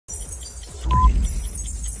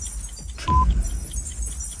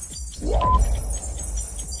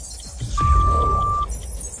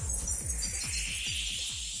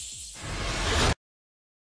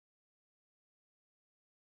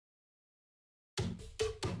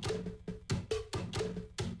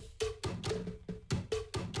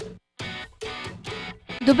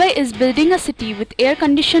Dubai is building a city with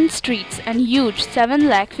air-conditioned streets and huge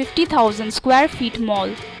 7,50,000 square feet mall.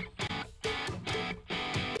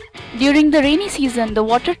 During the rainy season, the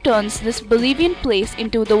water turns this Bolivian place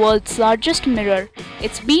into the world's largest mirror.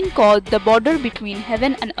 It's been called the border between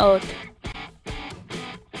heaven and earth.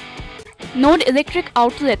 Node electric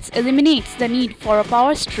outlets eliminates the need for a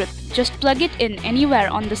power strip. Just plug it in anywhere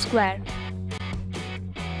on the square.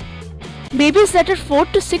 Babies that are 4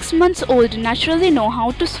 to 6 months old naturally know how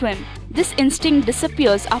to swim. This instinct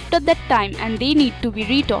disappears after that time and they need to be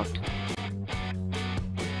retaught.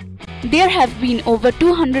 There have been over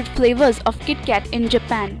 200 flavors of Kit Kat in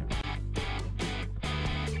Japan.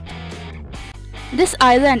 This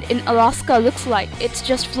island in Alaska looks like it's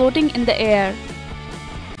just floating in the air.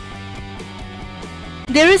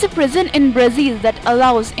 There is a prison in Brazil that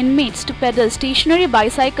allows inmates to pedal stationary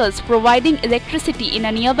bicycles, providing electricity in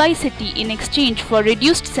a nearby city in exchange for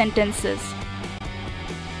reduced sentences.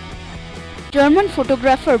 German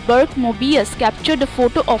photographer Berk Mobius captured a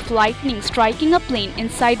photo of lightning striking a plane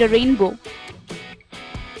inside a rainbow.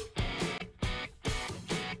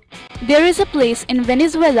 There is a place in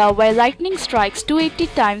Venezuela where lightning strikes 280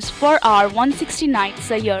 times per hour 160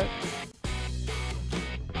 nights a year.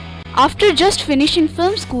 After just finishing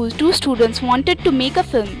film school, 2 students wanted to make a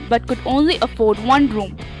film but could only afford 1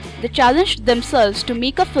 room. They challenged themselves to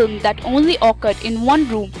make a film that only occurred in 1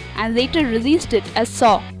 room and later released it as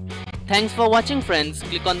Saw. Thanks for watching, friends.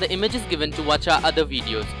 Click on the images given to watch our other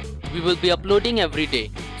videos. We will be uploading every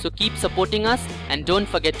day, so keep supporting us and don't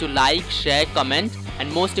forget to like, share, comment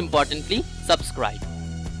and most importantly, subscribe.